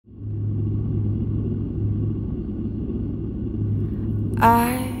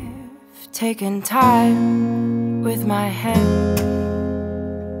I've taken time with my head,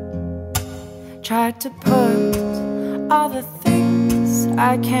 tried to put all the things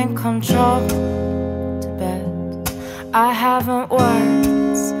I can't control to bed. I haven't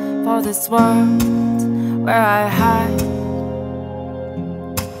words for this world where I hide,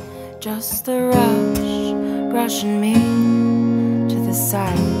 just the rush brushing me to the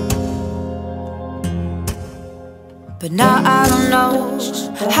side. But now I don't know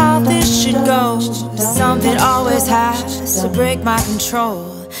how this should go. Something always has to break my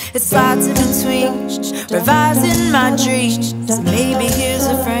control. It slides in between, revising my dreams. Maybe here's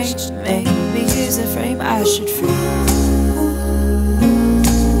a frame, maybe here's a frame I should free.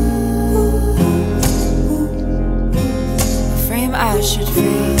 A frame I should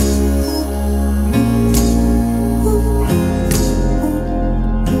free.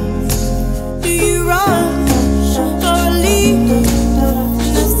 Do you run for a lead in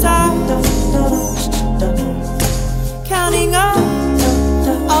the silence, counting up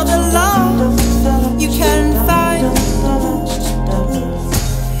all the love you can find?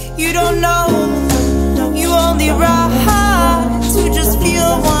 You don't know, you only ride to just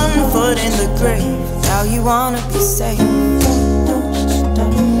feel 1 foot in the grave. Now you wanna be safe.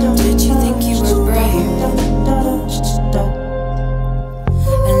 Did you think you were brave?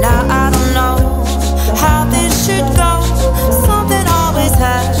 And now I don't know how this should go. Something always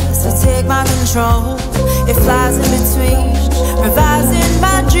has to take my control. It flies in between, revising